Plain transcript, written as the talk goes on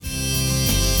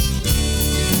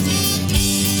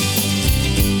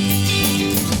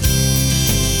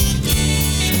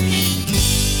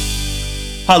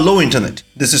Hello, Internet.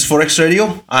 This is Forex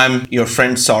Radio. I'm your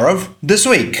friend Saurav. This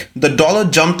week, the dollar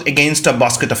jumped against a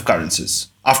basket of currencies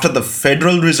after the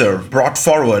Federal Reserve brought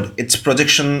forward its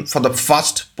projection for the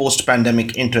first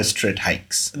post-pandemic interest rate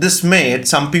hikes. This made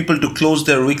some people to close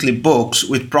their weekly books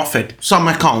with profit. Some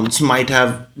accounts might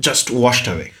have just washed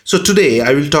away. So today,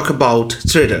 I will talk about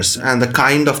traders and the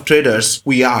kind of traders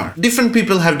we are. Different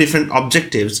people have different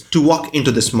objectives to walk into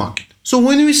this market. So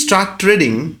when we start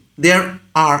trading, there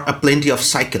are a plenty of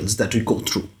cycles that we go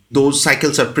through. Those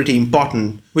cycles are pretty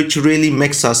important, which really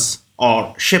makes us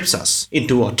or shapes us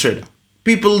into a trader.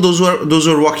 People, those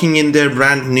who are walking in, they're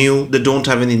brand new, they don't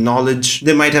have any knowledge.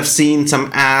 They might have seen some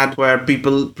ad where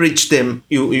people preach them.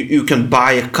 You can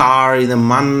buy a car in a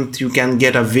month, you can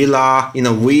get a villa in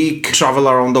a week, travel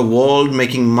around the world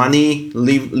making money,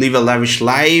 live a lavish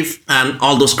life, and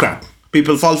all those crap.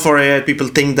 People fall for it. People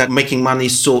think that making money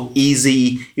is so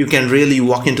easy. You can really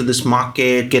walk into this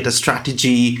market, get a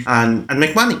strategy, and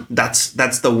make money.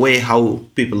 That's the way how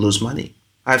people lose money.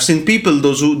 I've seen people,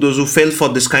 those who fail for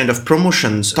this kind of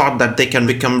promotions, thought that they can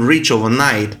become rich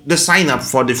overnight. They sign up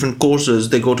for different courses,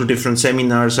 they go to different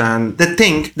seminars, and they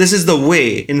think this is the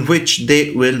way in which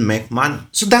they will make money.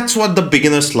 So that's what the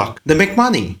beginner's luck. They make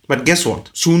money, but guess what?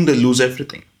 Soon they lose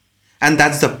everything. And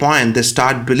that's the point. They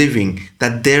start believing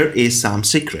that there is some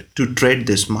secret to trade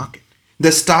this market. They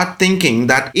start thinking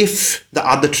that if the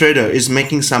other trader is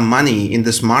making some money in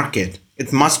this market,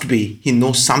 it must be he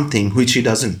knows something which he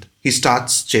doesn't. He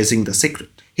starts chasing the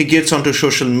secret. He gets onto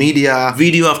social media,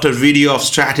 video after video of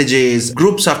strategies,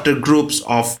 groups after groups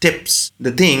of tips.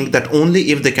 They think that only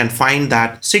if they can find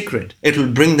that secret, it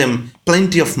will bring them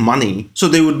plenty of money. So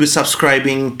they would be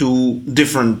subscribing to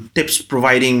different tips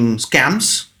providing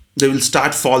scams. They will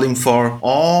start falling for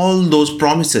all those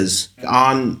promises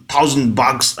on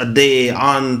 $1,000 a day,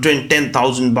 on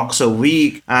 $10,000 a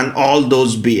week, and all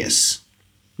those BS.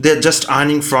 They're just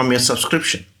earning from your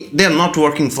subscription. They're not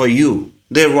working for you.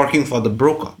 They're working for the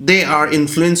broker. They are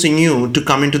influencing you to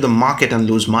come into the market and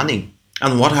lose money.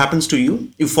 And what happens to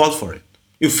you? You fall for it.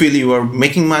 You feel you are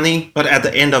making money, but at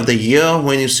the end of the year,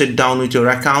 when you sit down with your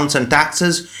accounts and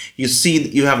taxes, you see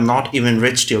that you have not even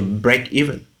reached your break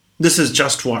even. This is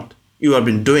just what you have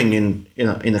been doing in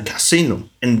a casino,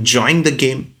 enjoying the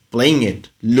game, playing it,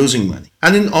 losing money.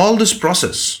 And in all this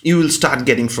process, you will start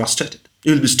getting frustrated.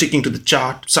 You will be sticking to the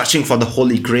chart, searching for the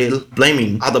holy grail,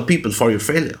 blaming other people for your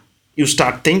failure. You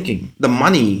start thinking the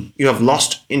money you have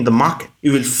lost in the market,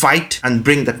 you will fight and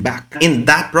bring that back. In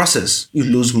that process, you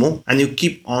lose more and you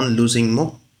keep on losing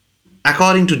more.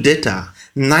 According to data,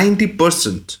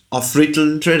 90% of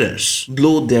retail traders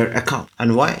blow their account.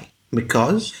 And why?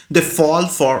 Because they fall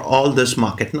for all this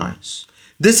market noise.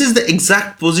 This is the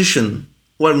exact position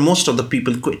where most of the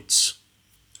people quits.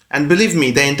 And believe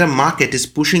me, the entire market is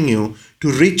pushing you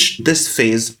to reach this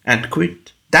phase and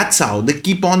quit. That's how they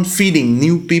keep on feeding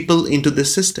new people into the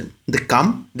system. They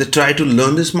come, they try to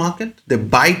learn this market, they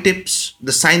buy tips,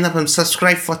 they sign up and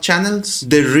subscribe for channels,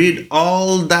 they read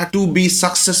all that to be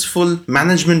successful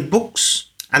management books,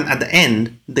 and at the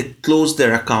end, they close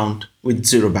their account with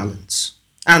zero balance.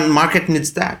 And market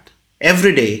needs that.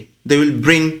 Every day, they will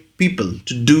bring people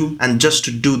to do and just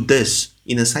to do this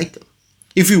in a cycle.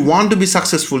 If you want to be a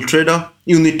successful trader,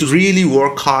 you need to really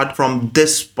work hard from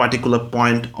this particular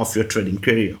point of your trading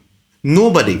career.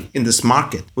 Nobody in this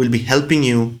market will be helping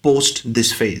you post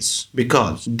this phase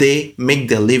because they make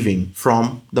their living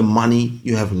from the money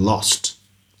you have lost.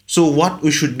 So what we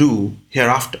should do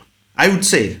hereafter? I would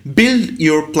say build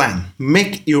your plan,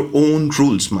 make your own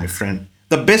rules, my friend.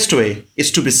 The best way is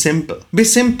to be simple,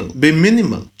 be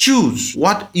minimal. Choose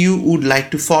what you would like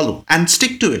to follow and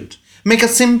stick to it. Make a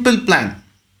simple plan.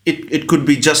 It could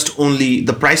be just only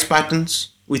the price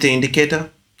patterns with an indicator.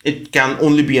 It can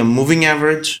only be a moving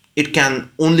average. It can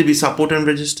only be support and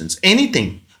resistance,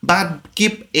 anything. But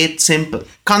keep it simple.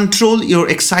 Control your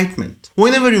excitement.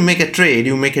 Whenever you make a trade,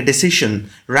 you make a decision,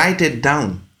 write it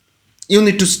down. You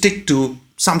need to stick to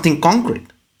something concrete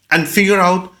and figure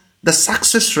out the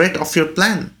success rate of your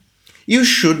plan. You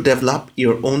should develop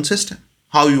your own system.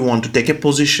 How you want to take a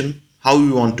position, how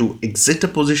you want to exit a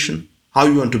position, how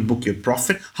you want to book your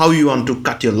profit, how you want to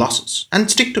cut your losses,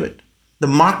 and stick to it. The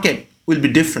market will be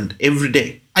different every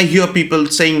day. I hear people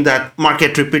saying that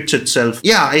market repeats itself.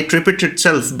 Yeah, it repeats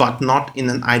itself, but not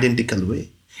in an identical way.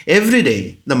 Every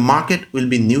day, the market will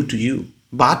be new to you,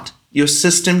 but your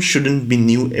system shouldn't be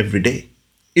new every day.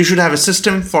 You should have a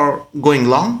system for going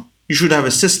long. You should have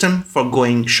a system for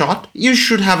going short. You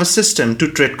should have a system to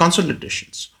trade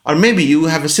consolidations. Or maybe you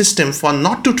have a system for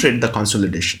not to trade the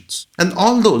consolidations. And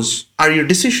all those are your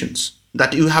decisions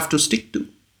that you have to stick to.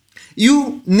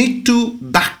 You need to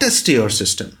backtest your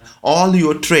system. All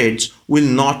your trades will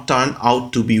not turn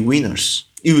out to be winners.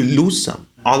 You will lose some.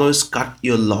 Always cut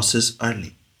your losses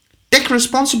early. Take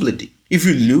responsibility. If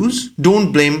you lose,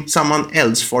 don't blame someone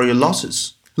else for your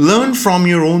losses. Learn from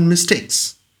your own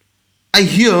mistakes. I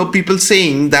hear people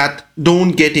saying that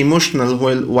don't get emotional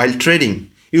while trading.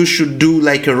 You should do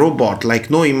like a robot, like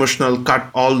no emotional,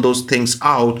 cut all those things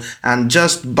out and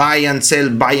just buy and sell,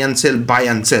 buy and sell, buy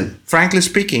and sell. Frankly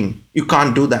speaking, you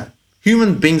can't do that.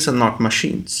 Human beings are not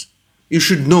machines. You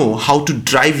should know how to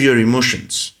drive your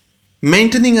emotions.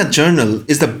 Maintaining a journal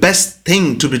is the best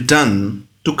thing to be done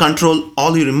to control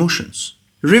all your emotions.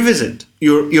 Revisit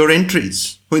your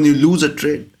entries when you lose a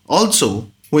trade. Also,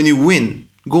 when you win,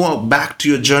 go back to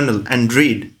your journal and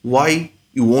read why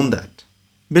you won that.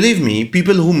 Believe me,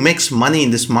 people who makes money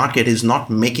in this market is not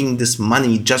making this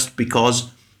money just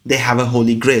because they have a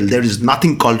holy grail. There is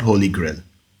nothing called holy grail.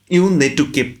 You need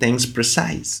to keep things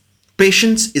precise.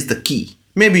 Patience is the key.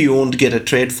 Maybe you won't get a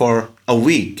trade for a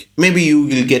week. Maybe you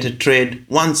will get a trade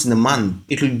once in a month.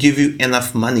 It will give you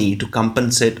enough money to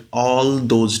compensate all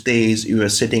those days you are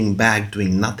sitting back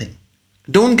doing nothing.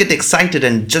 Don't get excited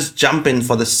and just jump in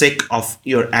for the sake of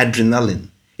your adrenaline.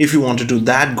 If you want to do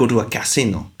that, go to a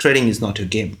casino. Trading is not your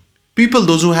game. People,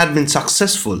 those who have been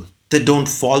successful, they don't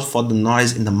fall for the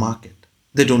noise in the market.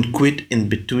 They don't quit in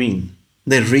between.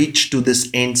 They reach to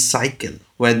this end cycle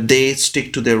where they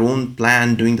stick to their own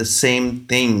plan, doing the same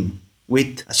thing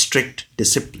with a strict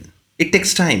discipline. It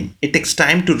takes time. It takes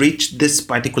time to reach this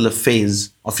particular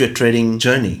phase of your trading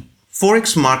journey.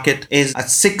 Forex market is a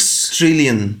 $6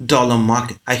 trillion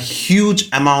market. A huge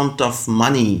amount of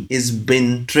money is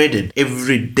being traded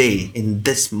every day in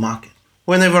this market.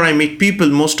 Whenever I meet people,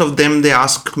 most of them, they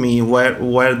ask me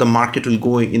where the market will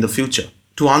go in the future.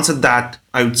 To answer that,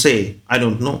 I would say, I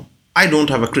don't know. I don't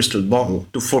have a crystal ball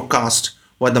to forecast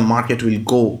where the market will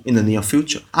go in the near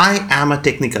future. I am a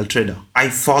technical trader. I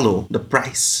follow the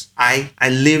price. I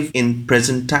live in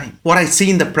present time. What I see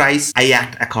in the price, I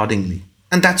act accordingly.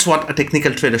 And that's what a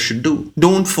technical trader should do.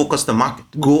 Don't focus the market.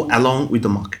 Go along with the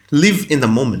market. Live in the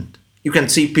moment. You can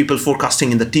see people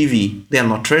forecasting in the TV. They are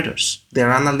not traders. They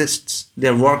are analysts.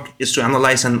 Their work is to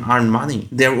analyze and earn money.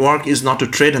 Their work is not to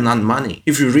trade and earn money.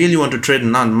 If you really want to trade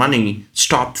and earn money,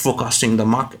 stop forecasting the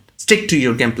market. Stick to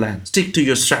your game plan. Stick to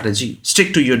your strategy.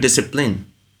 Stick to your discipline.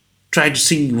 Try to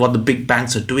see what the big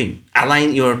banks are doing.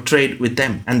 Align your trade with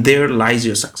them. And there lies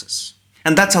your success.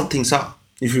 And that's how things are.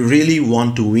 If you really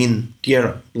want to win, gear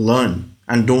up, learn,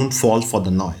 and don't fall for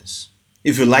the noise.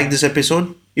 If you like this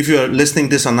episode, if you are listening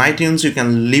this on iTunes, you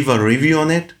can leave a review on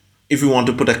it. If you want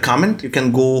to put a comment, you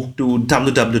can go to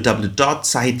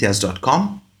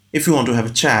www.sahityas.com. If you want to have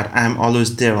a chat, I am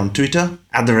always there on Twitter,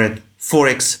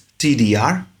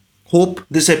 @ForexTDR. Hope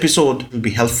this episode will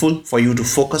be helpful for you to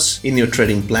focus in your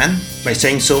trading plan. By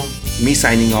saying so, me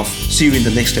signing off. See you in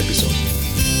the next episode.